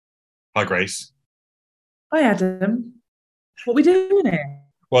Hi, Grace. Hi, Adam. What are we doing here?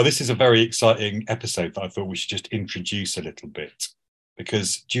 Well, this is a very exciting episode that I thought we should just introduce a little bit.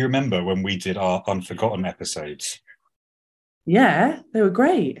 Because do you remember when we did our Unforgotten episodes? Yeah, they were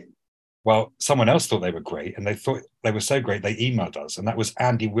great. Well, someone else thought they were great, and they thought they were so great they emailed us, and that was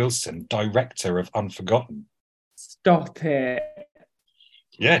Andy Wilson, director of Unforgotten. Stop it.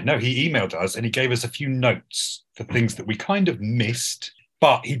 Yeah, no, he emailed us and he gave us a few notes for things that we kind of missed,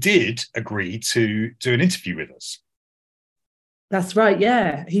 but he did agree to do an interview with us. That's right.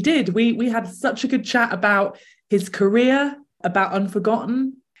 Yeah, he did. We had such a good chat about his career, about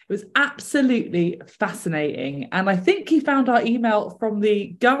Unforgotten. It was absolutely fascinating. And I think he found our email from The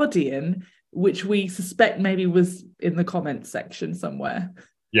Guardian, which we suspect maybe was in the comments section somewhere.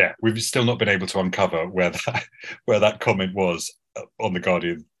 Yeah, we've still not been able to uncover where that comment was on the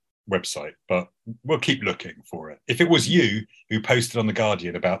Guardian website, but we'll keep looking for it. If it was you who posted on the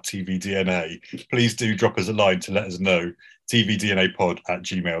Guardian about TVDNA, please do drop us a line to let us know.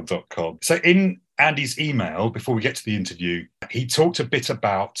 tvdnapod@gmail.com. So in Andy's email, before we get to the interview, he talked a bit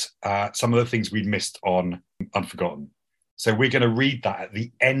about some of the things we'd missed on Unforgotten. So we're going to read that at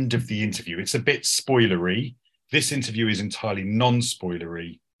the end of the interview. It's a bit spoilery. This interview is entirely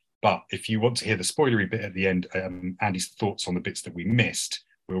non-spoilery, but if you want to hear the spoilery bit at the end, Andy's thoughts on the bits that we missed,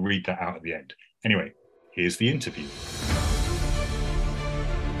 we'll read that out at the end. Anyway, here's the interview.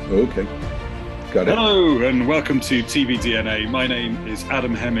 Okay, got it. Hello and welcome to TVDNA. My name is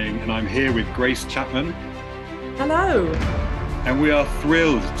Adam Hemming and I'm here with Grace Chapman. Hello. And we are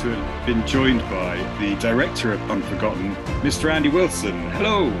thrilled to have been joined by the director of Unforgotten, Mr. Andy Wilson.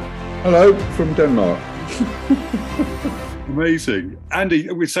 Hello. Hello from Denmark. Amazing.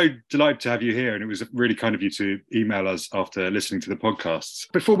 Andy, we're so delighted to have you here, and it was really kind of you to email us after listening to the podcasts.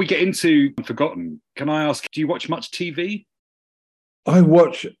 Before we get into Unforgotten, can I ask, do you watch much TV? I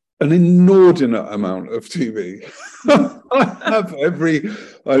watch an inordinate amount of TV.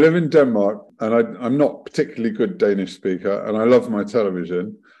 I live in Denmark, and I'm not particularly good Danish speaker, and I love my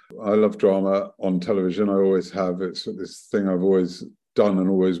television. I love drama on television. I always have. It's this thing I've always done and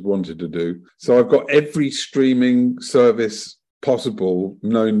always wanted to do. So I've got every streaming service possible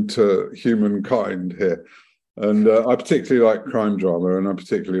known to humankind here. And I particularly like crime drama, and I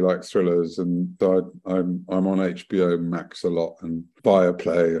particularly like thrillers. And so I'm on HBO Max a lot and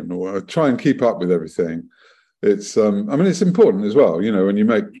Viaplay, and all. I try and keep up with everything. It's it's important as well. You know, when you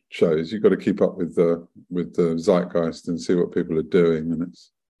make shows, you've got to keep up with the zeitgeist and see what people are doing. And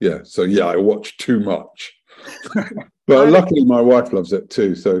I watch too much. But luckily my wife loves it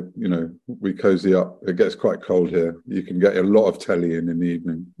too, so we cozy up. It gets quite cold here. You can get a lot of telly in the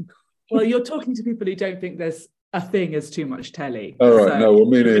evening. Well, you're talking to people who don't think there's a thing as too much telly. All right. No, well,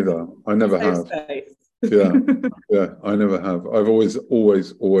 me neither. I never have. Space. Yeah, I never have. I've always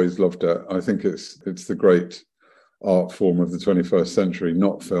loved it. I think it's the great art form of the 21st century,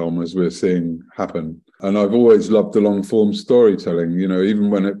 not film, as we're seeing happen. And I've always loved the long form storytelling. Even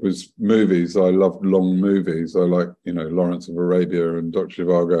when it was movies, I loved long movies. I like, Lawrence of Arabia and Dr.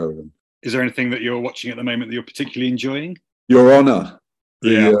 Zhivago. Is there anything that you're watching at the moment that you're particularly enjoying? Your Honor,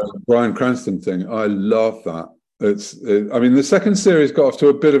 the Bryan Cranston thing. I love that. The second series got off to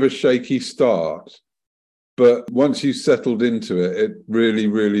a bit of a shaky start, but once you settled into it, it really,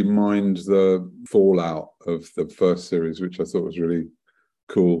 really mined the fallout of the first series, which I thought was really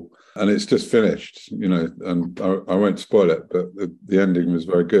cool. And it's just finished, and I won't spoil it, but the ending was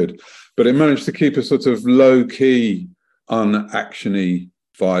very good. But it managed to keep a sort of low-key, un-actiony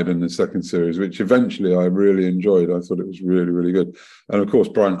vibe in the second series, which eventually I really enjoyed. I thought it was really, really good. And of course,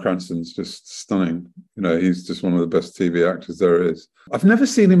 Bryan Cranston's just stunning. He's just one of the best TV actors there is. I've never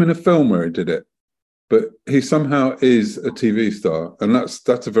seen him in a film where he did it, but he somehow is a TV star. And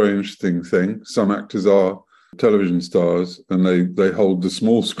that's a very interesting thing. Some actors are television stars and they hold the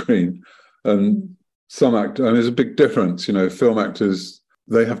small screen, and some actors, and there's a big difference. Film actors,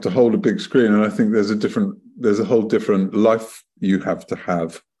 they have to hold a big screen, and I think there's a whole different life you have to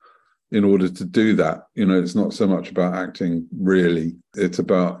have in order to do that. It's not so much about acting, really. It's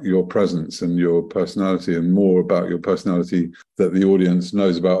about your presence and your personality, and more about your personality that the audience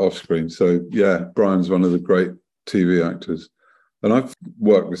knows about off screen. So yeah, Brian's one of the great TV actors, and I've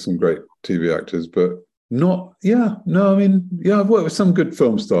worked with some great TV actors, but I've worked with some good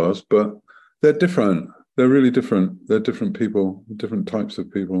film stars, but they're different. They're really different. They're different people, different types of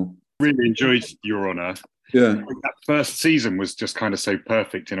people. Really enjoyed Your Honor. Yeah. That first season was just kind of so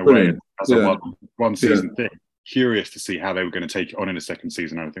perfect in a Brilliant. way as a one season thing. Curious to see how they were going to take it on in a second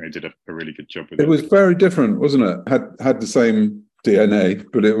season. I think they did a really good job with it. It was very different, wasn't it? Had the same DNA,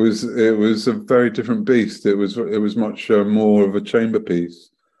 but it was a very different beast. It was much more of a chamber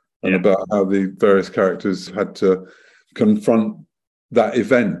piece. and about how the various characters had to confront that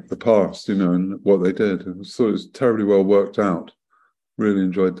event, the past, and what they did. It was terribly well worked out. Really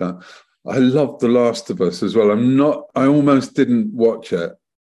enjoyed that. I loved The Last of Us as well. I almost didn't watch it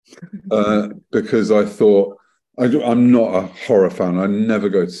because I thought, I'm not a horror fan. I never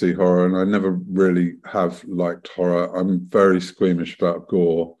go to see horror, and I never really have liked horror. I'm very squeamish about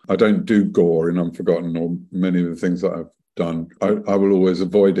gore. I don't do gore in Unforgotten or many of the things that I've done. I will always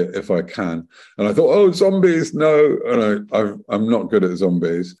avoid it if I can. And I thought, oh, zombies, no. And I'm not good at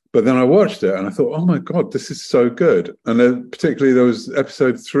zombies. But then I watched it and I thought, oh my God, this is so good. And then particularly there was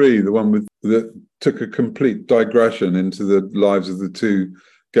episode 3, the one that took a complete digression into the lives of the two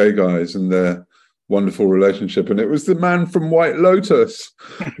gay guys and their wonderful relationship. And it was the man from White Lotus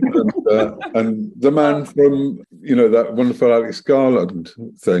and the man from, that wonderful Alex Garland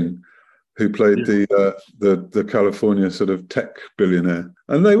thing, who played the California sort of tech billionaire.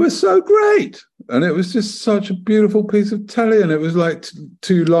 And they were so great. And it was just such a beautiful piece of telly. And it was like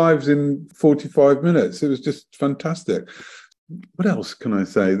 2 lives in 45 minutes. It was just fantastic. What else can I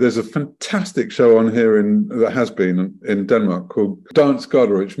say? There's a fantastic show on here that has been in Denmark called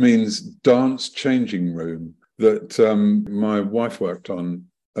Dansgård, which means dance changing room, that my wife worked on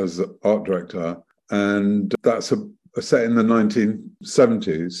as the art director. And that's a set in the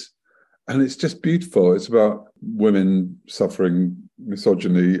 1970s. And it's just beautiful. It's about women suffering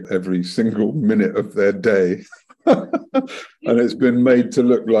misogyny every single minute of their day. And it's been made to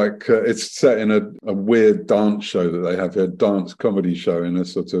look like it's set in a weird dance show that they have here, dance comedy show in a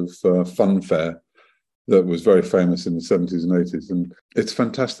sort of fun fair that was very famous in the 70s and 80s. And it's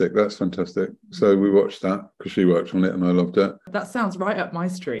fantastic. That's fantastic. So we watched that because she worked on it and I loved it. That sounds right up my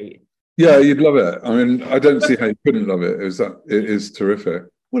street. Yeah, you'd love it. I mean, I don't see how you couldn't love it. It is terrific.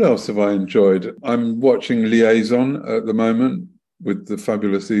 What else have I enjoyed? I'm watching Liaison at the moment with the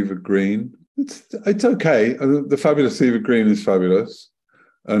fabulous Eva Green. It's okay. The fabulous Eva Green is fabulous,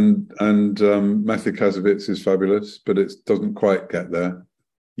 and Matthew Kassovitz is fabulous, but it doesn't quite get there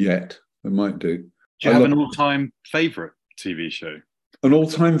yet. It might do. Do you have an all-time favourite TV show? An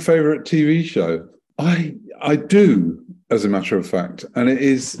all-time favourite TV show? I do, as a matter of fact, and it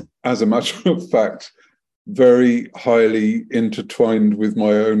is, as a matter of fact, very highly intertwined with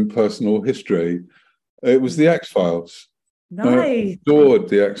my own personal history. It was The X-Files. Nice. I adored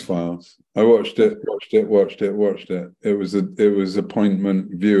The X-Files. I watched it. It was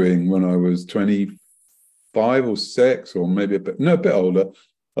appointment viewing when I was 25 or 6, or maybe a bit older.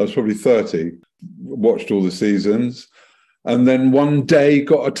 I was probably 30. Watched all the seasons, and then one day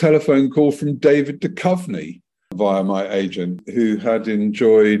got a telephone call from David Duchovny via my agent, who had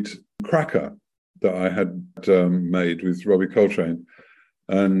enjoyed Cracker that I had made with Robbie Coltrane,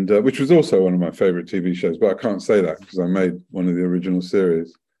 and which was also one of my favourite TV shows. But I can't say that because I made one of the original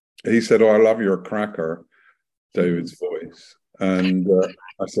series. He said, "Oh, I love your Cracker," David's voice, and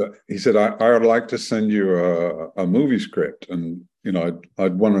he said, "I'd like to send you a movie script." And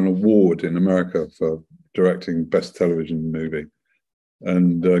I'd won an award in America for directing best television movie,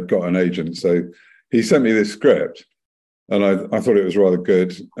 and got an agent. So he sent me this script. And I thought it was rather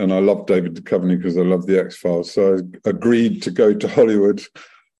good. And I loved David Duchovny because I loved The X-Files. So I agreed to go to Hollywood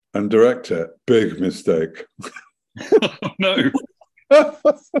and direct it. Big mistake. No.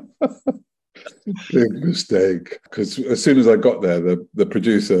 Big mistake. Because as soon as I got there, the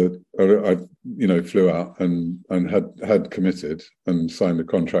producer, I flew out and had committed and signed a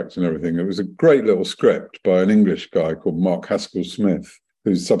contract and everything. It was a great little script by an English guy called Mark Haskell Smith,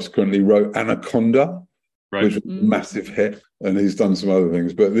 who subsequently wrote Anaconda, right, which was a massive hit, and he's done some other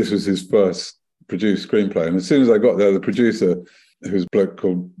things, but this was his first produced screenplay. And as soon as I got there, the producer, who's a bloke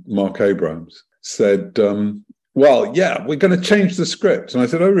called Mark Abrams, said, well, yeah, we're going to change the script. And I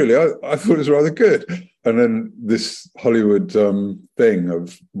said, oh, really? I thought it was rather good. And then this Hollywood thing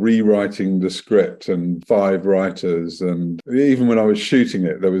of rewriting the script and 5 writers. And even when I was shooting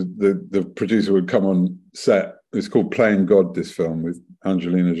it, there was the producer would come on set. It's called Playing God, this film, with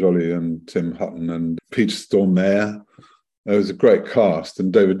Angelina Jolie and Tim Hutton and Peter Stormare. There was a great cast,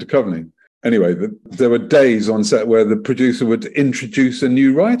 and David Duchovny. Anyway, there were days on set where the producer would introduce a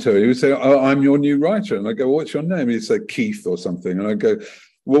new writer. He would say, oh, I'm your new writer. And I go, what's your name? He'd say Keith or something. And I go,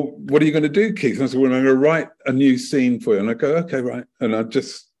 well, what are you going to do, Keith? And I said, well, I'm going to write a new scene for you. And I go, okay, right. And I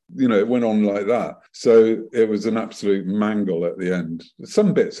just, it went on like that. So it was an absolute mangle at the end.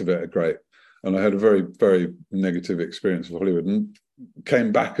 Some bits of it are great. And I had a very, very negative experience of Hollywood and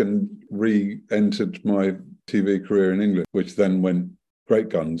came back and re-entered my TV career in England, which then went great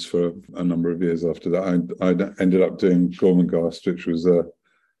guns for a number of years after that. I ended up doing Gormenghast, which was a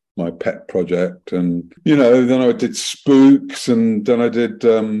my pet project. And, then I did Spooks, and then I did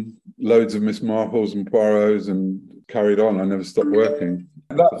loads of Miss Marples and Poirots, and carried on. I never stopped working.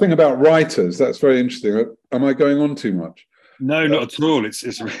 That thing about writers, that's very interesting. Am I going on too much? No, not at all. It's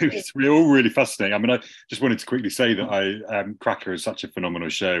all really fascinating. I mean, I just wanted to quickly say that Cracker is such a phenomenal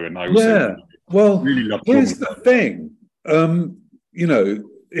show, and I also really love. Here's the thing,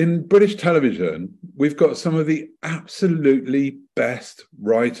 in British television, we've got some of the absolutely best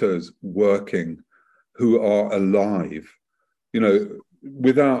writers working who are alive,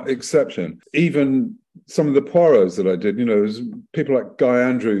 without exception. Even some of the Poirots that I did, there's people like Guy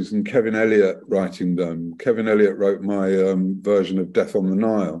Andrews and Kevin Elliott writing them. Kevin Elliott wrote my version of Death on the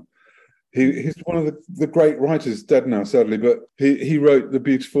Nile. He's one of the great writers, dead now, sadly, but he wrote the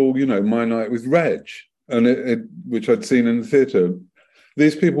beautiful, My Night with Reg, and which I'd seen in the theatre.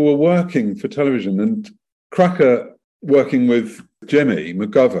 These people were working for television, and Cracker working with Jimmy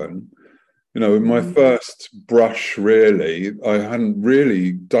McGovern. In my first brush, really, I hadn't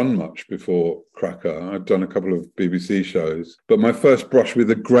really done much before Cracker. I'd done a couple of BBC shows, but my first brush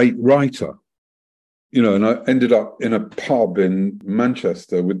with a great writer, and I ended up in a pub in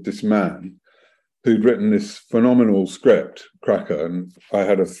Manchester with this man who'd written this phenomenal script, Cracker, and I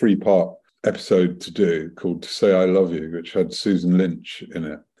had a 3-part episode to do called To Say I Love You, which had Susan Lynch in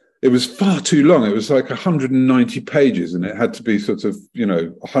it. It was far too long. It was like 190 pages, and it had to be sort of,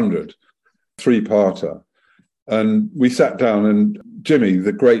 100. 3-parter. And we sat down, and Jimmy,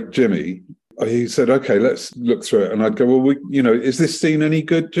 the great Jimmy, he said, okay, let's look through it. And I'd go, well, is this scene any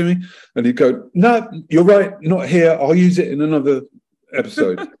good, Jimmy? And he'd go, no, you're right, not here. I'll use it in another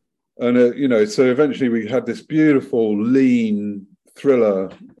episode. And, so eventually we had this beautiful, lean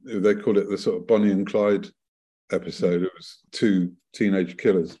thriller. They called it the sort of Bonnie and Clyde episode. It was 2 teenage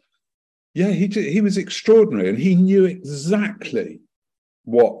killers. Yeah, he was extraordinary, and he knew exactly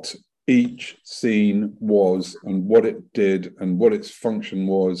what each scene was and what it did and what its function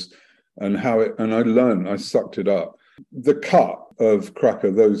was and I sucked it up. The cut of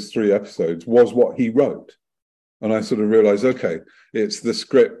Cracker, those 3 episodes, was what he wrote. And I sort of realized, okay, it's the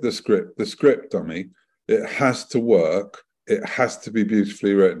script, dummy. It has to work. It has to be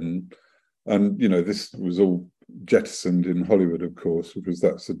beautifully written. And, this was all jettisoned in Hollywood, of course, because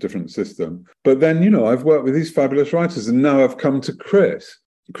that's a different system. But then, I've worked with these fabulous writers, and now I've come to Chris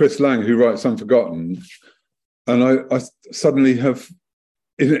Lang, who writes Unforgotten, and I suddenly have,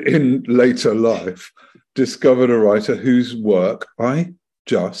 in later life, discovered a writer whose work I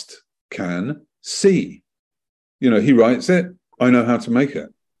just can see. He writes it, I know how to make it.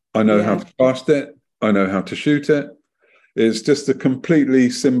 I know how to cast it. I know how to shoot it. It's just a completely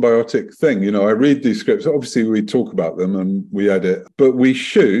symbiotic thing. I read these scripts. Obviously, we talk about them and we edit, but we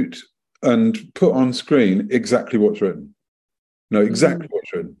shoot and put on screen exactly what's written. Exactly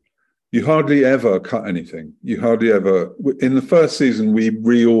what's written. You hardly ever cut anything. You hardly ever. In the first season, we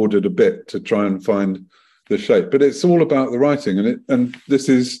reordered a bit to try and find the shape, but it's all about the writing. And this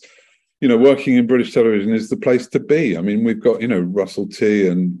is, working in British television is the place to be. I mean, we've got, Russell T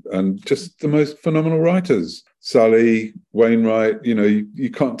and just the most phenomenal writers. Sally, Wainwright,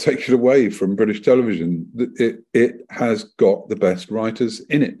 you can't take it away from British television. It has got the best writers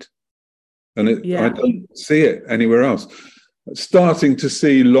in it. And I don't see it anywhere else. Starting to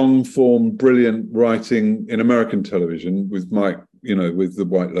see long-form, brilliant writing in American television with Mike, with the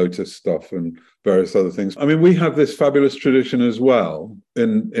White Lotus stuff and various other things. I mean, we have this fabulous tradition as well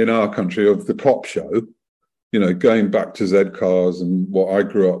in our country of the pop show, going back to Z Cars and what I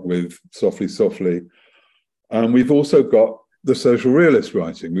grew up with, Softly, Softly. And we've also got the social realist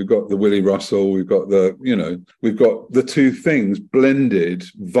writing. We've got the Willie Russell. We've got we've got the 2 things blended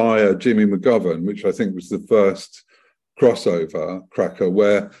via Jimmy McGovern, which I think was the first crossover, Cracker,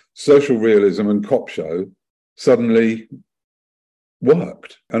 where social realism and cop show suddenly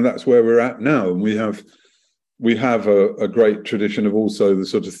worked, and that's where we're at now. And we have a great tradition of also the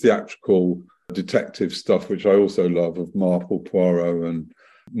sort of theatrical detective stuff, which I also love, of Marple, Poirot, and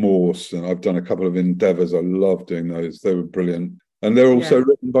Morse. And I've done a couple of endeavours. I love doing those. They were brilliant, and they're also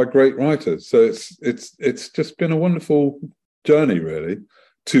written by great writers. So it's just been a wonderful journey, really,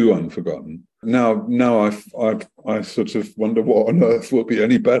 to Unforgotten. Now I sort of wonder what on earth will be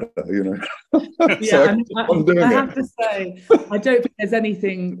any better, Yeah, I have to say, I don't think there's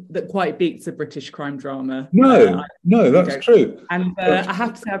anything that quite beats a British crime drama. No, that's true. And I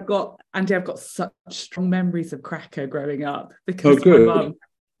have to say, I've got such strong memories of Cracker growing up, because my mum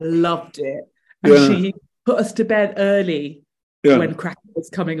loved it, and she put us to bed early when Cracker was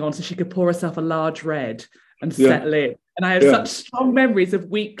coming on, so she could pour herself a large red and settle in. And I have such strong memories of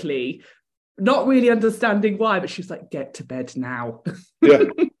Weekly, not really understanding why, but she was like, get to bed now.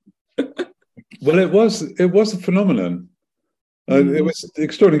 Well, it was a phenomenon. It was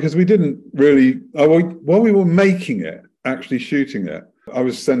extraordinary because we didn't really, while we were making it, actually shooting it, I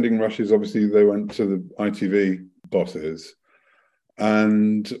was sending rushes. Obviously, they went to the ITV bosses,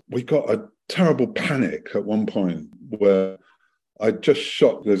 and we got a terrible panic at one point where I just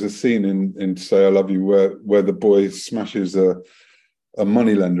shot. There's a scene in Say I Love You where the boy smashes a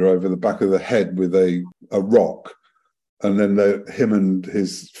moneylender over the back of the head with a rock, and then him and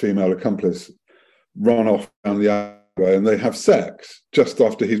his female accomplice run off down the alleyway and they have sex just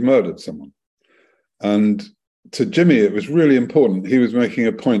after he's murdered someone. And to Jimmy, it was really important. He was making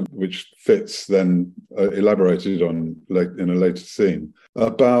a point which Fitz then elaborated on in a later scene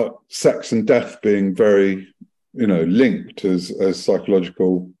about sex and death being very, linked as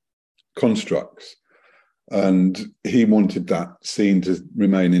psychological constructs. And he wanted that scene to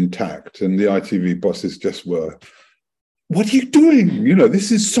remain intact. And the ITV bosses just were, what are you doing?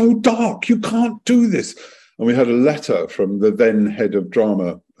 This is so dark. You can't do this. And we had a letter from the then head of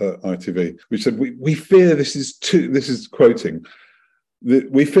drama at ITV, which said, we fear this is quoting,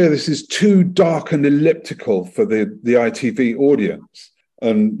 we fear this is too dark and elliptical for the ITV audience.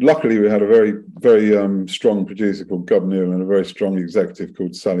 And luckily we had a very, very strong producer called Gub Neal and a very strong executive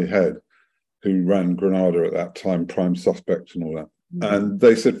called Sally Head, who ran Granada at that time, Prime Suspect and all that. Mm-hmm. And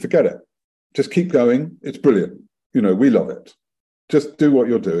they said, forget it. Just keep going. It's brilliant. We love it. Just do what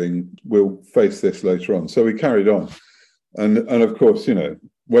you're doing. We'll face this later on. So we carried on. And of course,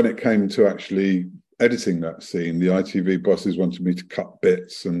 when it came to actually editing that scene, the ITV bosses wanted me to cut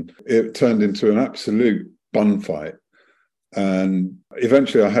bits, and it turned into an absolute bun fight. And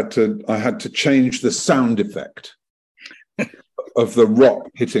eventually I had to change the sound effect of the rock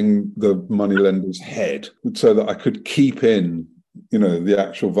hitting the moneylender's head so that I could keep in the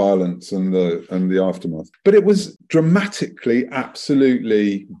actual violence and the aftermath. But it was dramatically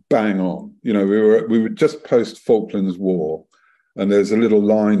absolutely bang on. We were just post Falklands War, and there's a little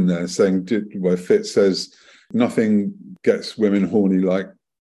line there saying where Fitz says nothing gets women horny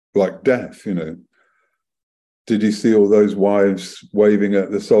like death. Did you see all those wives waving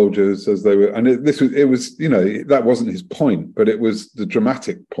at the soldiers as they were? And it was that wasn't his point, but it was the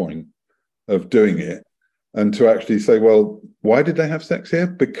dramatic point of doing it. And to actually say, well, why did they have sex here?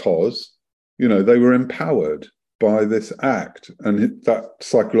 Because, they were empowered by this act. And that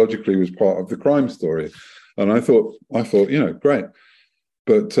psychologically was part of the crime story. And I thought, great.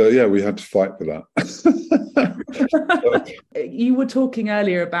 But we had to fight for that. You were talking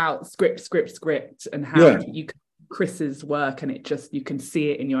earlier about script and how you can Chris's work and you can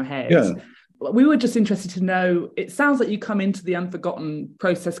see it in your head. Yeah. We were just interested to know, it sounds like you come into the Unforgotten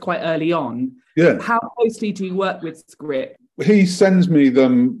process quite early on. Yeah. How closely do you work with script? He sends me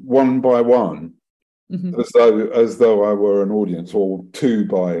them one by one, mm-hmm. as though I were an audience, or two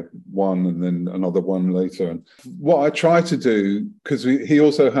by one and then another one later. And what I try to do, because he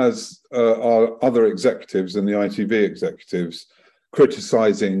also has our other executives and the ITV executives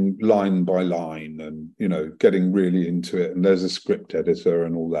criticizing line by line and getting really into it, and there's a script editor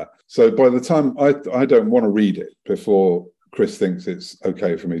and all that. So by the time I don't want to read it before Chris thinks it's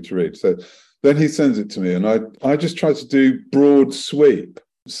okay for me to read, so then he sends it to me, and I just try to do broad sweep.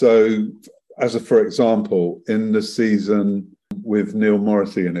 So for example, in the season with Neil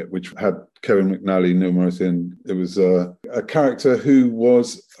Morrissey in it, which had Kevin McNally, Neil Morrissey, and it was a character who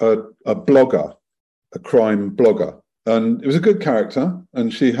was a blogger, a crime blogger. And it was a good character,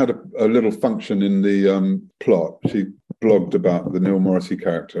 and she had a little function in the plot. She blogged about the Neil Morrissey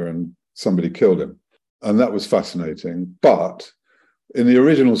character, and somebody killed him. And that was fascinating. But in the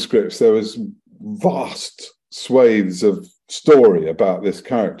original scripts, there was vast swathes of story about this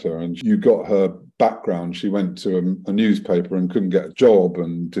character, and you got her background. She went to a newspaper and couldn't get a job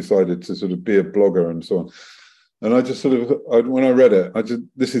and decided to sort of be a blogger and so on. And I just when I read it,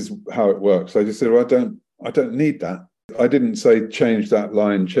 this is how it works. I just said, well, I don't need that. I didn't say change that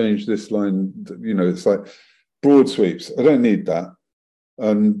line, change this line. It's like broad sweeps. I don't need that.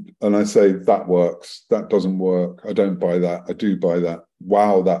 And I say that works. That doesn't work. I don't buy that. I do buy that.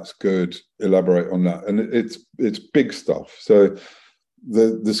 Wow, that's good. Elaborate on that. And it's big stuff. So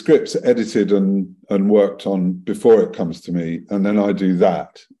the script's edited and worked on before it comes to me, and then I do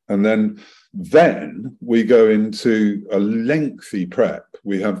that. And then we go into a lengthy prep.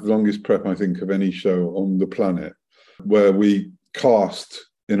 We have the longest prep, I think, of any show on the planet, where we cast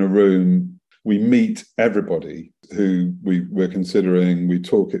in a room, we meet everybody who we're considering, we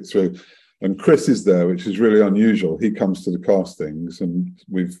talk it through. And Chris is there, which is really unusual. He comes to the castings, and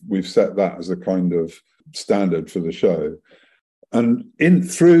we've set that as a kind of standard for the show. And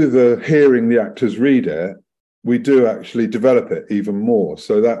through the hearing the actors read it, we do actually develop it even more.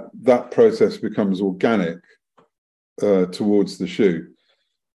 So that process becomes organic towards the shoot.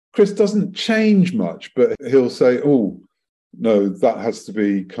 Chris doesn't change much, but he'll say, oh, no, that has to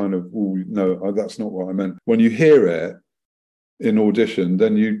be kind of, oh, no, that's not what I meant. When you hear it in audition,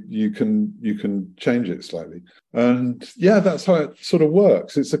 then you can change it slightly. And yeah, that's how it sort of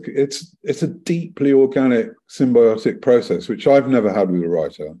works. It's a deeply organic, symbiotic process, which I've never had with a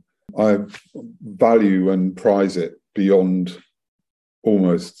writer. I value and prize it beyond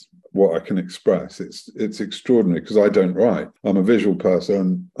almost what I can express. It's extraordinary because I don't write. I'm a visual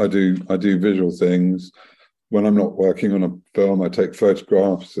person. I do visual things. When I'm not working on a film, I take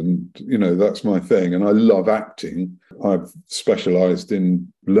photographs, and that's my thing. And I love acting. I've specialized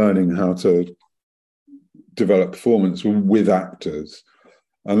in learning how to develop performance with actors,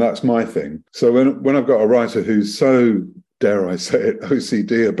 and that's my thing. So when I've got a writer who's so, dare I say it,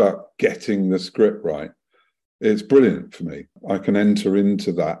 OCD about getting the script right, it's brilliant for me. I can enter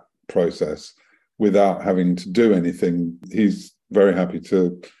into that process without having to do anything. He's very happy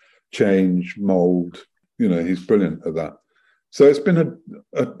to change, mold. He's brilliant at that. So it's been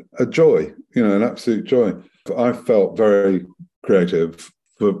a joy, an absolute joy. I've felt very creative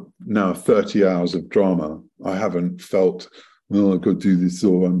for now 30 hours of drama. I haven't felt, oh, I've got to do this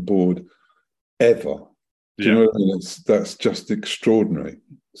or I'm bored, ever. Do you know what I mean? That's just extraordinary.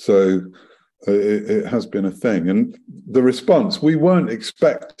 So it has been a thing. And the response, we weren't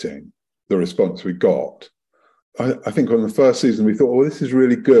expecting the response we got. I think on the first season, we thought, oh, this is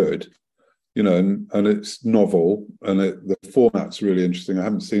really good. And it's novel, and the format's really interesting. I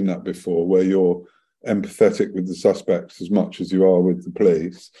haven't seen that before, where you're empathetic with the suspects as much as you are with the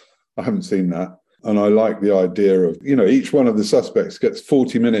police. I haven't seen that. And I like the idea of, each one of the suspects gets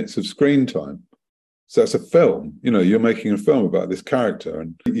 40 minutes of screen time. So it's a film, you're making a film about this character,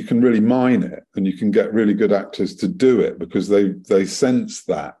 and you can really mine it, and you can get really good actors to do it because they sense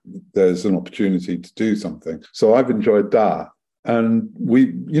that there's an opportunity to do something. So I've enjoyed that. And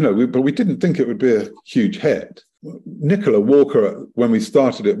but we didn't think it would be a huge hit. Nicola Walker, when we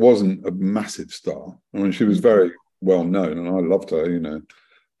started it, wasn't a massive star. I mean, she was very well known, and I loved her,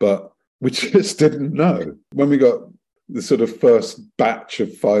 but we just didn't know. When we got the sort of first batch of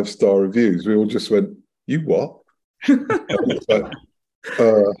 5-star reviews, we all just went, "You what?" Like,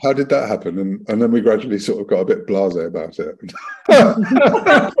 how did that happen? And then we gradually sort of got a bit blasé about it.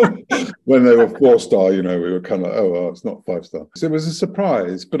 When they were 4-star, we were kind of like, oh, well, it's not 5-star. So it was a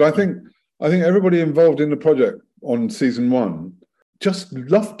surprise. But I think everybody involved in the project on season 1 just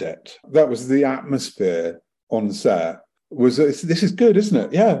loved it. That was the atmosphere on set. This is good, isn't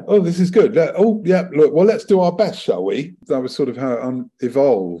it? Yeah. Oh, this is good. Oh, yeah. Look, well, let's do our best, shall we? That was sort of how it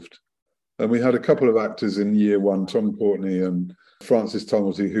evolved. And we had a couple of actors in year 1, Tom Courtenay and Francis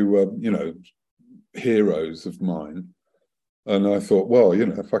Tumulty, who were, heroes of mine. And I thought, well,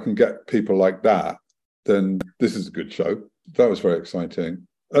 if I can get people like that, then this is a good show. That was very exciting.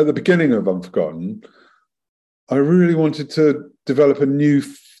 At the beginning of Unforgotten, I really wanted to develop a new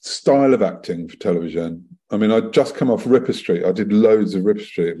style of acting for television. I mean, I'd just come off Ripper Street. I did loads of Ripper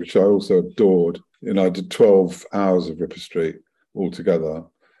Street, which I also adored. I did 12 hours of Ripper Street altogether.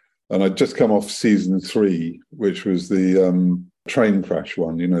 And I'd just come off season 3, which was the train crash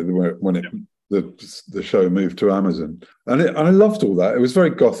one, when the show moved to Amazon. And I loved all that. It was very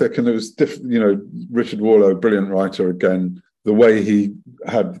gothic, and it was different. Richard Warlow, brilliant writer again. The way he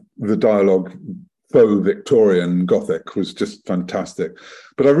had the dialogue, faux Victorian gothic, was just fantastic.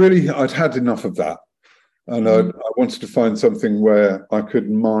 But I'd had enough of that. And I wanted to find something where I could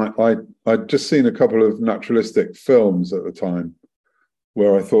I'd just seen a couple of naturalistic films at the time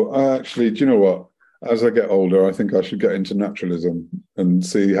where I thought, actually, do you know what? As I get older, I think I should get into naturalism and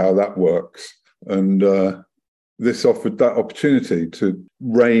see how that works. And this offered that opportunity to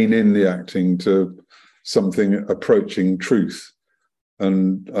rein in the acting to something approaching truth.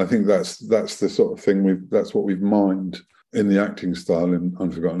 And I think that's the sort of thing that's what we've mined in the acting style in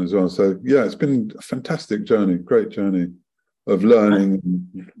Unforgotten as well. So yeah, it's been a fantastic journey, great journey of learning.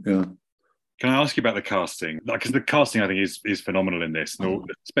 Yeah. Can I ask you about the casting? Because the casting, I think, is phenomenal in this. And all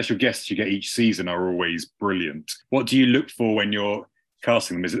the special guests you get each season are always brilliant. What do you look for when you're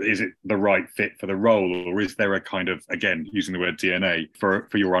casting them? Is it the right fit for the role, or is there a kind of, again, using the word DNA, for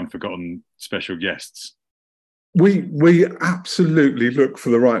your Unforgotten special guests? We absolutely look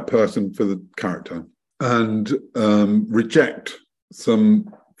for the right person for the character, and reject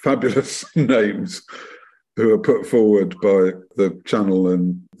some fabulous names who are put forward by the channel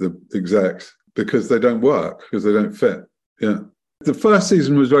and the execs because they don't work, because they don't fit. Yeah. The first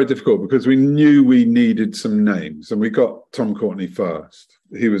season was very difficult because we knew we needed some names, and we got Tom Courtenay first.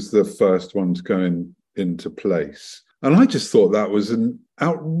 He was the first one to go in into place. And I just thought that was an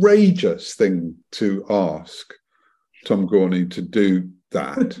outrageous thing to ask Tom Gorney to do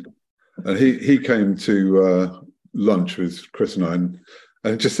that. And he came to lunch with Chris and I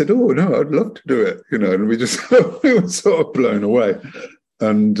and just said, "Oh, no, I'd love to do it." And we were sort of blown away.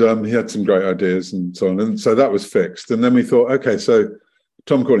 And he had some great ideas and so on. And so that was fixed. And then we thought, okay, so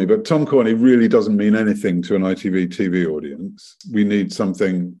Tom Corney, but Tom Corney really doesn't mean anything to an ITV TV audience. We need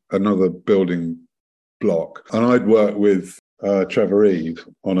another building block. And I'd worked with Trevor Eve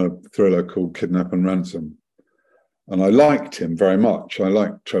on a thriller called Kidnap and Ransom. And I liked him very much. I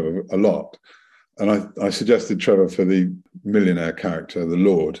liked Trevor a lot. And I suggested Trevor for the millionaire character, the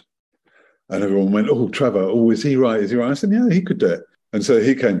Lord. And everyone went, "Oh, Trevor, is he right? Is he right?" I said, "Yeah, he could do it." And so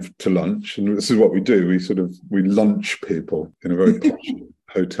he came to lunch, and this is what we do. We lunch people in a very posh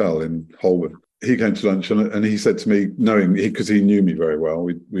hotel in Holborn. He came to lunch and he said to me, because he knew me very well,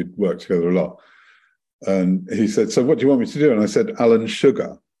 we'd worked together a lot. And he said, "So what do you want me to do?" And I said, "Alan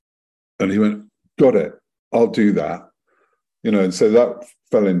Sugar." And he went, "Got it. I'll do that." And so that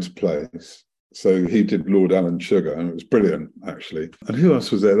fell into place. So he did Lord Alan Sugar, and it was brilliant, actually. And who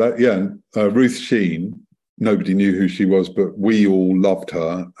else was there? Ruth Sheen. Nobody knew who she was, but we all loved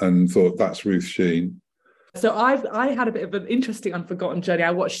her and thought, that's Ruth Sheen. So I had a bit of an interesting Unforgotten journey.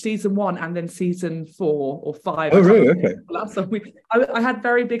 I watched season 1 and then season 4 or 5. Oh, really? Okay. I had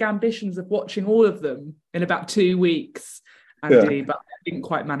very big ambitions of watching all of them in about 2 weeks, Andy, but I didn't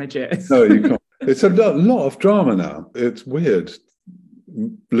quite manage it. No, you can't. It's a lot of drama now. It's weird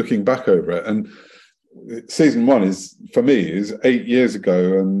looking back over it. And season 1 is 8 years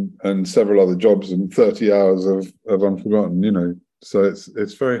ago and several other jobs and 30 hours of Unforgotten, so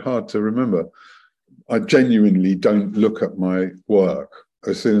it's very hard to remember. I genuinely don't look at my work.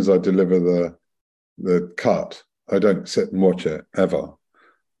 As soon as I deliver the cut, I don't sit and watch it ever.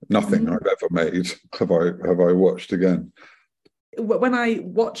 Nothing I've ever made have I watched again. When I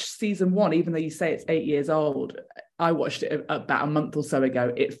watched season 1, even though you say it's 8 years old, I watched it about a month or so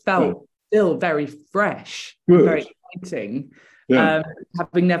ago. It felt still very fresh, very exciting.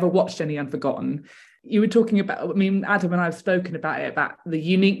 Having never watched any Unforgotten, you were talking about, Adam and I have spoken about it, about the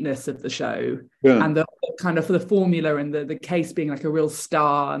uniqueness of the show and the kind of the formula and the case being like a real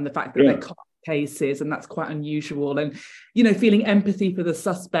star and the fact that they're cold cases and that's quite unusual, and feeling empathy for the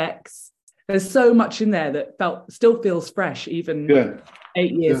suspects. There's so much in there that still feels fresh, even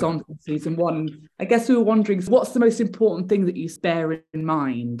 8 years on from season 1. I guess we were wondering, what's the most important thing that you bear in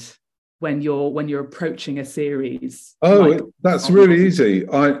mind when you're approaching a series? That's really easy.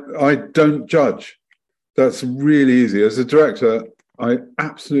 I don't judge. That's really easy. As a director, I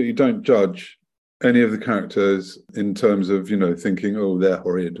absolutely don't judge any of the characters in terms of, thinking, "Oh, they're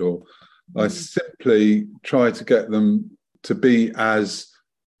horrid," or I simply try to get them to be as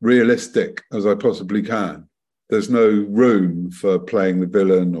realistic as I possibly can. There's no room for playing the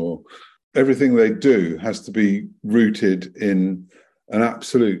villain, or everything they do has to be rooted in an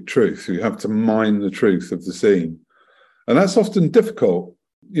absolute truth. You have to mine the truth of the scene. And that's often difficult.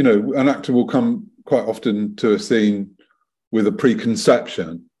 An actor will come quite often to a scene with a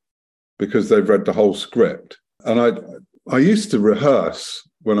preconception because they've read the whole script. And I used to rehearse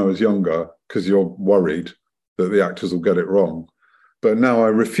when I was younger because you're worried that the actors will get it wrong. But now I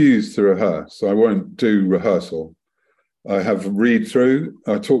refuse to rehearse. So I won't do rehearsal. I have a read through.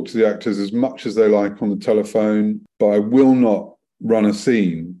 I talk to the actors as much as they like on the telephone, but I will not run a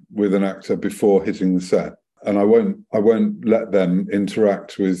scene with an actor before hitting the set. And I won't let them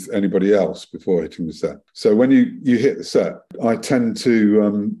interact with anybody else before hitting the set. So when you hit the set, I tend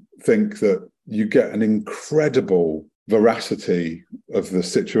to think that you get an incredible veracity of the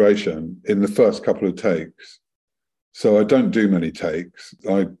situation in the first couple of takes. So I don't do many takes.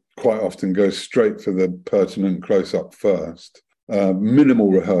 I quite often go straight for the pertinent close-up first. Minimal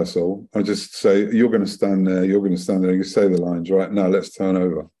rehearsal. I just say, "You're going to stand there, you're going to stand there, you say the lines, right? Now let's turn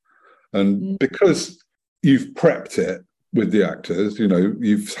over." And because you've prepped it with the actors,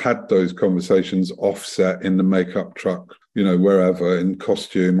 you've had those conversations offset in the makeup truck, wherever, in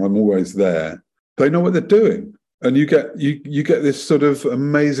costume, I'm always there. They know what they're doing. And you get this sort of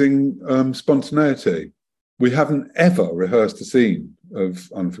amazing spontaneity. We haven't ever rehearsed a scene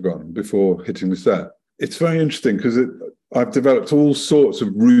of Unforgotten before hitting the set. It's very interesting because I've developed all sorts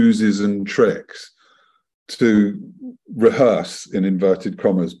of ruses and tricks to rehearse, in inverted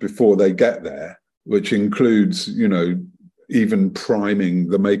commas, before they get there, which includes, even priming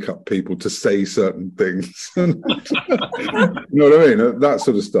the makeup people to say certain things. You know what I mean? That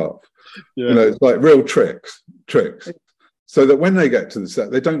sort of stuff. Yeah. It's like real tricks. So that when they get to the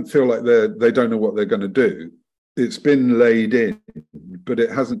set, they don't feel like they don't know what they're going to do. It's been laid in but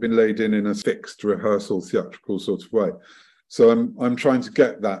it hasn't been laid in a fixed rehearsal theatrical sort of way. So I'm trying to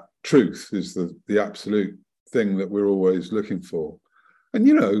get that truth is the absolute thing that we're always looking for. And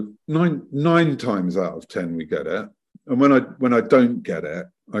you know, nine times out of 10 we get it. And when I don't get it,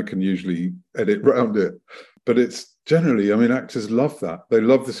 I can usually edit around it. But it's generally, I mean, actors love that. They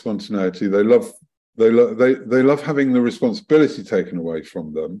love the spontaneity. They love having the responsibility taken away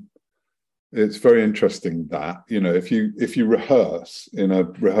from them. It's very interesting that, you know, if you rehearse in a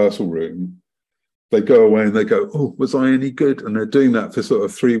rehearsal room, they go away and they go, oh, was I any good? And they're doing that for sort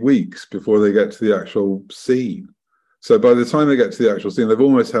of 3 weeks before they get to the actual scene. So by the time they get to the actual scene, they've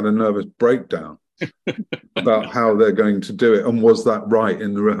almost had a nervous breakdown about how they're going to do it. And was that right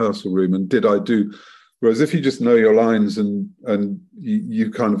in the rehearsal room? And did I do... Whereas if you just know your lines and you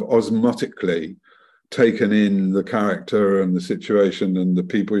kind of osmotically taken in the character and the situation and the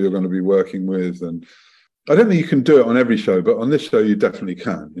people you're going to be working with. And I don't think you can do it on every show, but on this show you definitely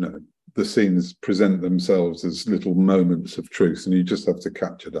can. You know, the scenes present themselves as little moments of truth, and you just have to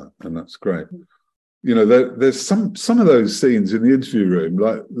capture that, and that's great. You know, there's some of those scenes in the interview room,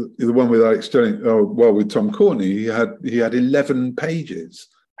 like the one with Alex Jennings. Oh, well, with Tom Courtenay, he had 11 pages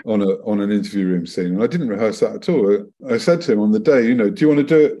on an interview room scene, and I didn't rehearse that at all. I said to him on the day, you know, do you want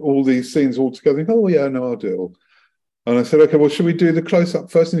to do it, all these scenes all together? He goes, oh yeah, no, I'll do it all. And I said, okay, well, should we do the close-up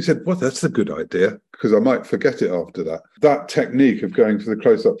first? And he said, well, that's a good idea, because I might forget it after that. That technique of going to the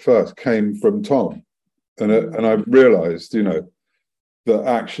close-up first came from Tom. And I realised, you know, that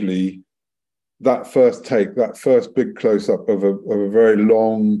actually that first take, that first big close-up of a very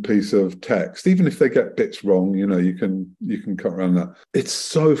long piece of text, even if they get bits wrong, you know, you can cut around that. It's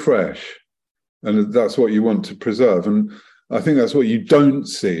so fresh, and that's what you want to preserve. And I think that's what you don't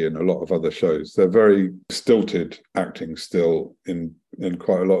see in a lot of other shows. They're very stilted acting still in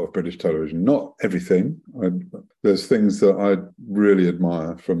quite a lot of British television. Not everything. There's things that I really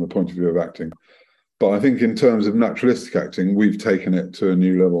admire from the point of view of acting. But I think in terms of naturalistic acting, we've taken it to a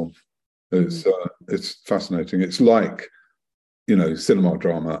new level. It's fascinating. It's like, you know, cinema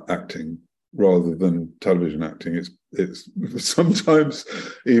drama acting rather than television acting. It's sometimes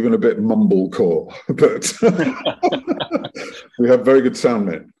even a bit mumblecore, but we have very good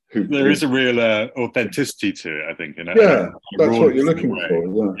soundmen. There is a real authenticity to it, I think. That's what you're looking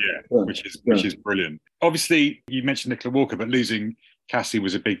for. Which is brilliant. Obviously, you mentioned Nicola Walker, but losing Cassie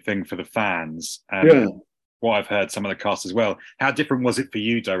was a big thing for the fans. What I've heard, some of the cast as well. How different was it for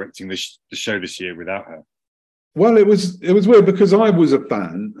you directing the show this year without her? Well, it was weird because I was a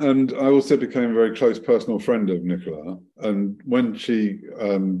fan, and I also became a very close personal friend of Nicola. And when she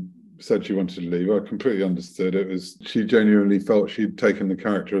said she wanted to leave, I completely understood. It was, she genuinely felt she'd taken the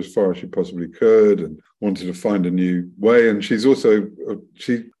character as far as she possibly could and wanted to find a new way. And she's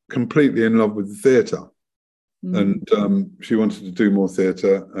completely in love with the theatre. And she wanted to do more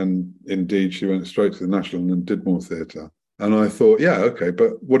theatre, and indeed she went straight to the National and did more theatre. And I thought, yeah, okay,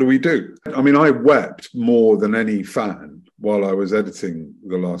 but what do we do? I mean, I wept more than any fan while I was editing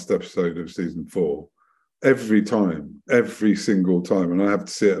the last episode of season 4. Every time, every single time. And I have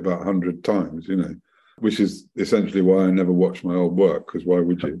to see it about 100 times, you know, which is essentially why I never watch my old work, because why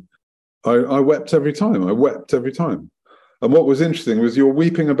would you? I wept every time. I wept every time. And what was interesting was you're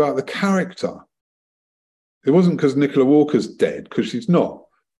weeping about the character. It wasn't because Nicola Walker's dead, because she's not.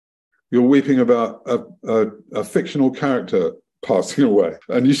 You're weeping about a fictional character passing away.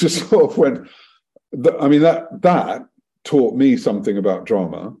 And you just sort of went... I mean, that taught me something about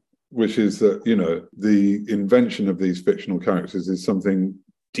drama, which is that, you know, the invention of these fictional characters is something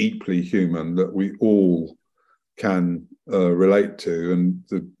deeply human that we all can relate to. And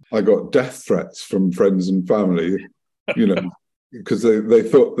I got death threats from friends and family, you know, because they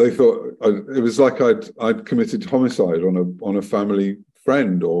thought it was like I'd committed homicide on a family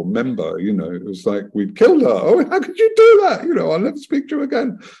friend or member. You know, it was like we'd killed her. Oh, how could you do that? You know, I'll never speak to her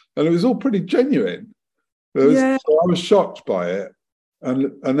again. And it was all pretty genuine. So I was shocked by it,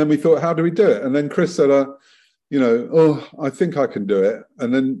 and then we thought, how do we do it? And then Chris said, you know, oh, I think I can do it.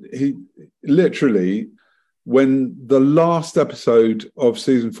 And then he literally, when the last episode of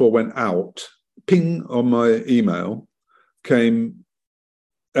season 4 went out, ping on my email came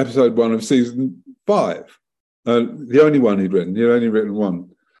episode 1 of season 5. The only one he'd written. He'd only written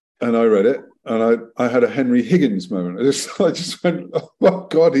one. And I read it, and I had a Henry Higgins moment. I just went, oh my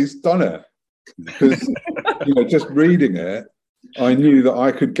God, he's done it. Because, you know, just reading it, I knew that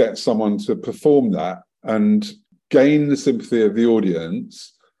I could get someone to perform that and gain the sympathy of the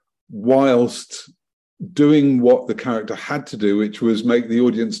audience whilst doing what the character had to do, which was make the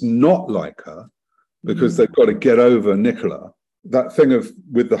audience not like her, because they've got to get over Nicola. That thing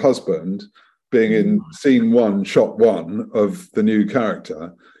with the husband, being in scene 1, shot 1 of the new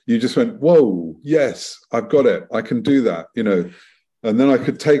character, you just went, whoa, yes, I've got it. I can do that, you know. And then I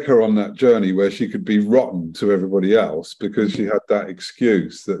could take her on that journey where she could be rotten to everybody else because she had that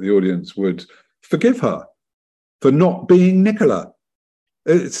excuse that the audience would forgive her for not being Nicola.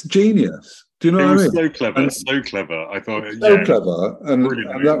 It's genius. Do you know what I mean? So clever, so clever. I thought, so clever. And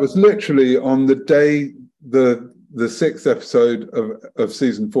that was literally on the day the 6th episode of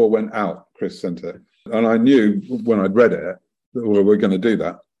season 4 went out, Chris sent it. And I knew when I'd read it that we're going to do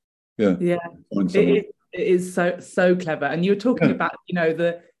that. Yeah. It is so clever. And you were talking about, you know,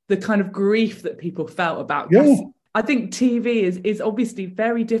 the kind of grief that people felt about this. I think TV is obviously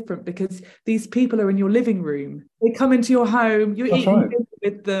very different because these people are in your living room. They come into your home, you're eating dinner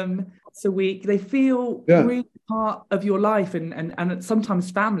with them once a week. They feel really part of your life and sometimes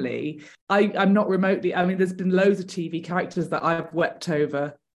family. I'm not remotely, I mean, there's been loads of TV characters that I've wept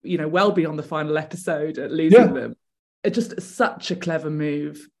over, you know, well beyond the final episode at losing them. It's just such a clever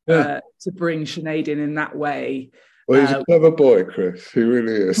move to bring Sinead in that way. Well, he's a clever boy, Chris. He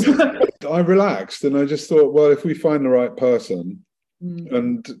really is. I relaxed and I just thought, well, if we find the right person,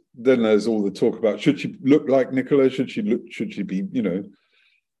 and then there's all the talk about should she look like Nicola? Should she be, you know,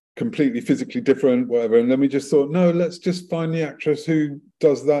 completely physically different, whatever? And then we just thought, no, let's just find the actress who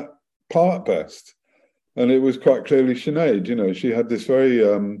does that part best. And it was quite clearly Sinead. You know, she had this very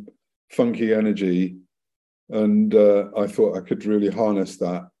funky energy. And I thought I could really harness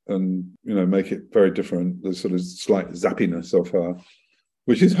that and, you know, make it very different, the sort of slight zappiness of her,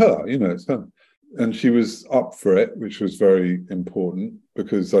 which is her, you know, it's her. And she was up for it, which was very important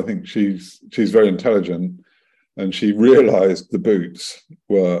because I think she's very intelligent and she realised the boots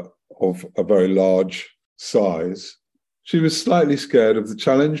were of a very large size. She was slightly scared of the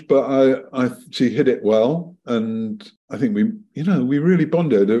challenge, but she hit it well. And I think we really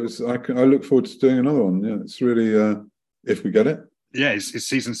bonded. It was. I look forward to doing another one. Yeah, it's really if we get it. Yeah, is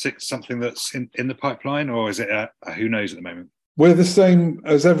season 6 something that's in the pipeline, or is it who knows at the moment? We're the same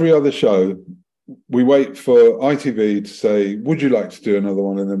as every other show. We wait for ITV to say, "Would you like to do another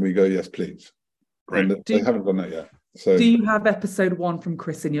one?" And then we go, "Yes, please." Right. And they haven't done that yet. So, do you have episode 1 from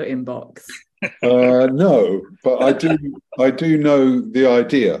Chris in your inbox? No, but I do know the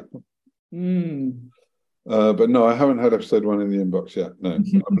idea. But no, I haven't had episode 1 in the inbox yet. No, I'm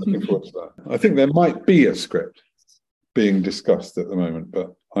looking forward to that. I think there might be a script being discussed at the moment,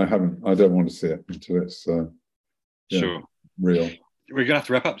 but I don't want to see it until it's real. We're going to have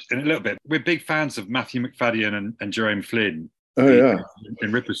to wrap up in a little bit. We're big fans of Matthew McFadden and Jerome Flynn. Oh, yeah.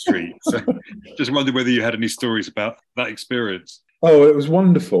 In Ripper Street. So just wondered whether you had any stories about that experience. Oh, it was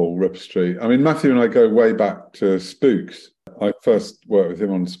wonderful, Ripper Street. I mean, Matthew and I go way back to Spooks. I first worked with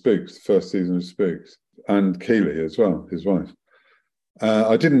him on Spooks, the first season of Spooks, and Keeley as well, his wife.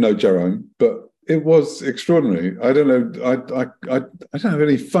 I didn't know Jerome, but it was extraordinary. I don't know. I don't have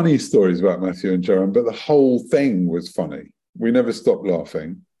any funny stories about Matthew and Jerome, but the whole thing was funny. We never stopped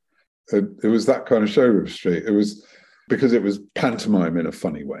laughing. It was that kind of show, Ripper Street. It was because it was pantomime in a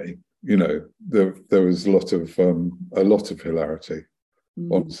funny way. You know, there was a lot of hilarity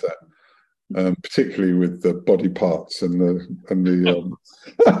on set, particularly with the body parts and the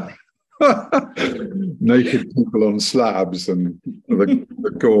naked people on slabs and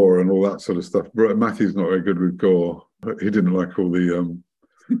the gore and all that sort of stuff. Matthew's not very good with gore. He didn't like all the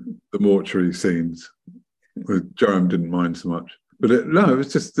mortuary scenes. Jerome didn't mind so much. But it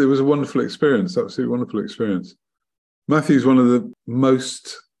was a wonderful experience, absolutely wonderful experience. Matthew's one of the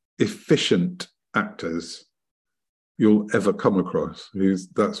most efficient actors you'll ever come across.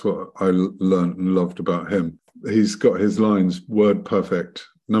 That's what I learned and loved about him. He's got his lines word perfect,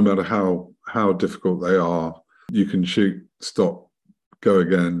 no matter how difficult they are. You can shoot, stop, go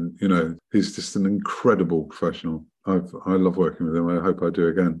again. You know, he's just an incredible professional. I love working with him. I hope I do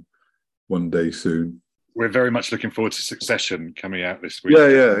again one day soon. We're very much looking forward to Succession coming out this week.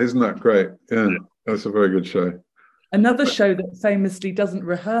 Yeah, isn't that great? Yeah. That's a very good show. Another show that famously doesn't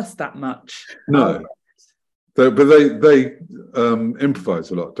rehearse that much. No, but they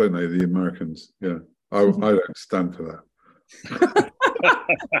improvise a lot, don't they? The Americans, yeah. I don't stand for that.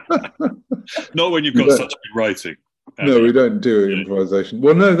 Not when you've got such good writing. No, we don't do improvisation.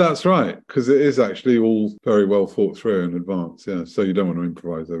 Well, no, that's right, because it is actually all very well thought through in advance. Yeah, so you don't want to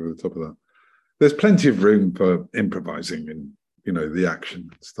improvise over the top of that. There's plenty of room for improvising in, you know, the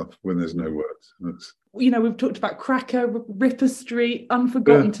action stuff when there's no words. We've talked about Cracker, Ripper Street,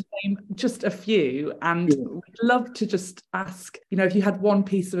 Unforgotten, to name just a few. And we'd love to just ask, if you had one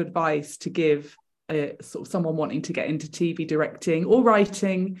piece of advice to give sort of someone wanting to get into TV directing or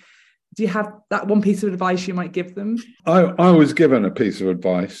writing, do you have that one piece of advice you might give them? I was given a piece of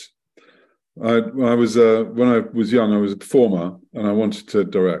advice I was when I was young, I was a performer, and I wanted to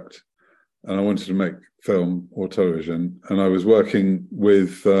direct, and I wanted to make film or television. And I was working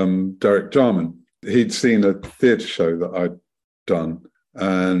with Derek Jarman. He'd seen a theatre show that I'd done,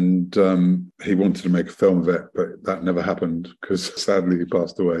 and he wanted to make a film of it, but that never happened because sadly he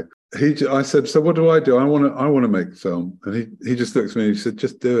passed away. I said, "So what do? I want to make a film." And he just looked at me and he said,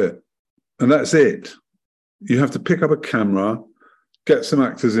 "Just do it." And that's it. You have to pick up a camera, get some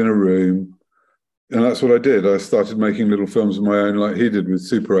actors in a room. And that's what I did. I started making little films of my own, like he did with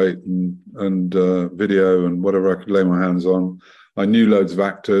Super 8 and video and whatever I could lay my hands on. I knew loads of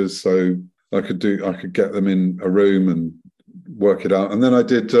actors, so I could get them in a room and work it out. And then I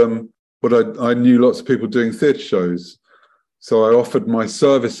did I knew lots of people doing theatre shows, so I offered my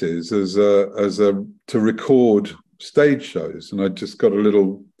services as to record stage shows. And I just got a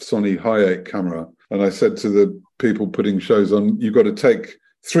little Sony Hi8 camera, and I said to the people putting shows on, "You've got to take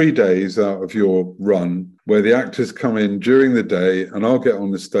 3 days out of your run where the actors come in during the day, and I'll get on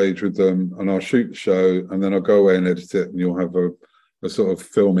the stage with them and I'll shoot the show, and then I'll go away and edit it, and you'll have a sort of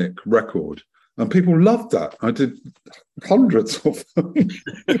filmic record." And people loved that. I did hundreds of them.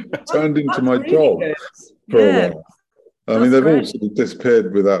 Turned into my job for a while. I mean, they've all sort of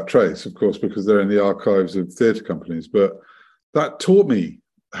disappeared without trace, of course, because they're in the archives of theatre companies. But that taught me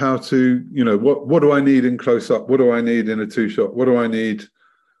how to, what do I need in close-up? What do I need in a two-shot? What do I need?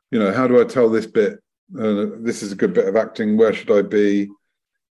 How do I tell this bit? This is a good bit of acting. Where should I be?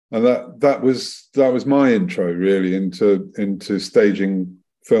 And that was my intro really into staging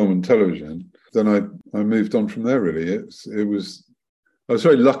film and television. Then I moved on from there really. I was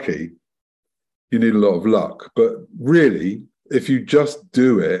very lucky. You need a lot of luck, but really, if you just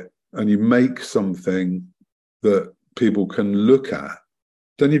do it and you make something that people can look at,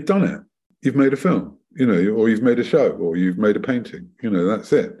 then you've done it. You've made a film, or you've made a show, or you've made a painting.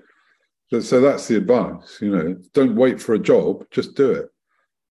 That's it. So that's the advice. Don't wait for a job, just do it.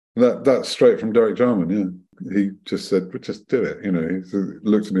 That's straight from Derek Jarman. Yeah, he just said, "But just do it." He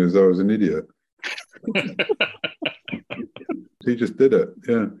looked at me as though I was an idiot. He just did it.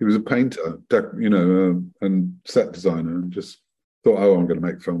 Yeah, he was a painter, and set designer, and just thought, "Oh, I'm going to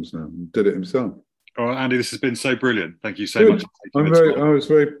make films now," and did it himself. Oh, Andy, this has been so brilliant. Thank you so much. I was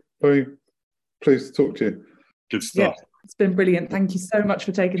very, very pleased to talk to you. Good stuff. Yeah, it's been brilliant. Thank you so much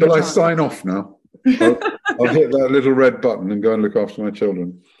for taking the time. Shall I sign off now? I'll hit that little red button and go and look after my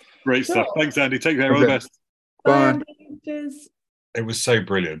children. Great stuff. Thanks, Andy. Take care. All the best. Bye. Cheers. It was so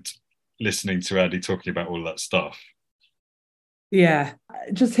brilliant listening to Andy talking about all that stuff. Yeah,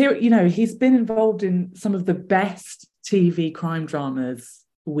 just hear, he's been involved in some of the best TV crime dramas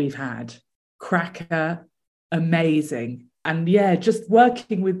we've had. Cracker, amazing. And yeah, just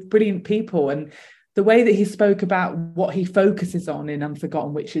working with brilliant people. And the way that he spoke about what he focuses on in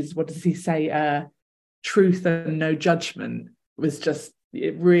Unforgotten, which is, what does he say? Truth and no judgment, was just,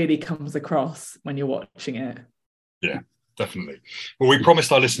 it really comes across when you're watching it. Yeah, definitely. Well, we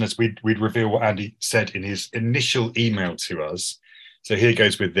promised our listeners we'd reveal what Andy said in his initial email to us. So here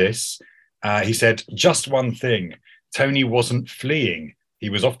goes with this. He said, "Just one thing. Tony wasn't fleeing.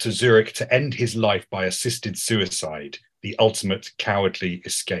 He was off to Zurich to end his life by assisted suicide, the ultimate cowardly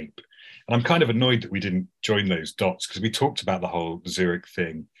escape." And I'm kind of annoyed that we didn't join those dots, because we talked about the whole Zurich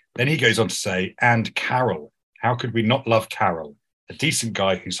thing. Then he goes on to say, "And Carol. How could we not love Carol? A decent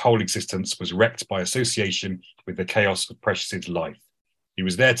guy whose whole existence was wrecked by association with the chaos of Precious's life. He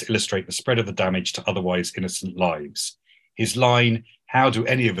was there to illustrate the spread of the damage to otherwise innocent lives. His line, 'How do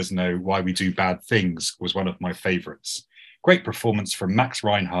any of us know why we do bad things?' was one of my favourites. Great performance from Max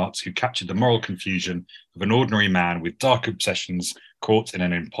Reinhardt, who captured the moral confusion of an ordinary man with dark obsessions caught in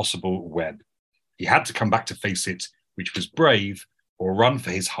an impossible web. He had to come back to face it, which was brave, or run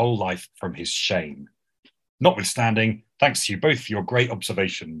for his whole life from his shame. Notwithstanding, thanks to you both for your great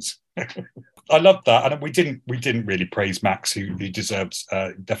observations." I love that, and we didn't really praise Max, who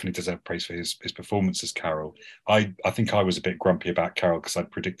definitely deserved praise for his performance as Carol. I think I was a bit grumpy about Carol because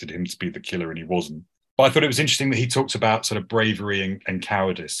I'd predicted him to be the killer and he wasn't. But I thought it was interesting that he talked about sort of bravery and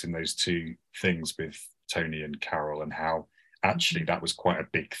cowardice in those two things with Tony and Carol, and how actually that was quite a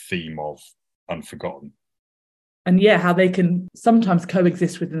big theme of Unforgotten. And yeah, how they can sometimes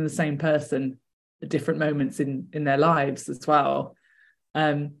coexist within the same person at different moments in their lives as well.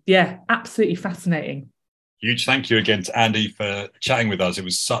 Yeah, absolutely fascinating. Huge thank you again to Andy for chatting with us. It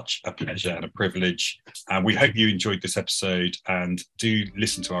was such a pleasure and a privilege. And we hope you enjoyed this episode, and do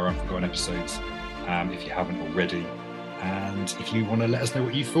listen to our Unforgotten episodes if you haven't already. And if you want to let us know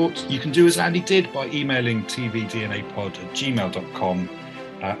what you thought, you can do as Andy did by emailing tvdnapod@gmail.com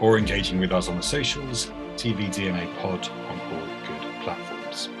or engaging with us on the socials, tvdnapod on all good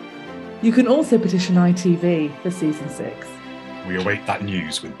platforms. You can also petition ITV for season 6. We await that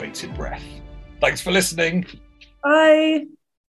news with bated breath. Thanks for listening. Bye.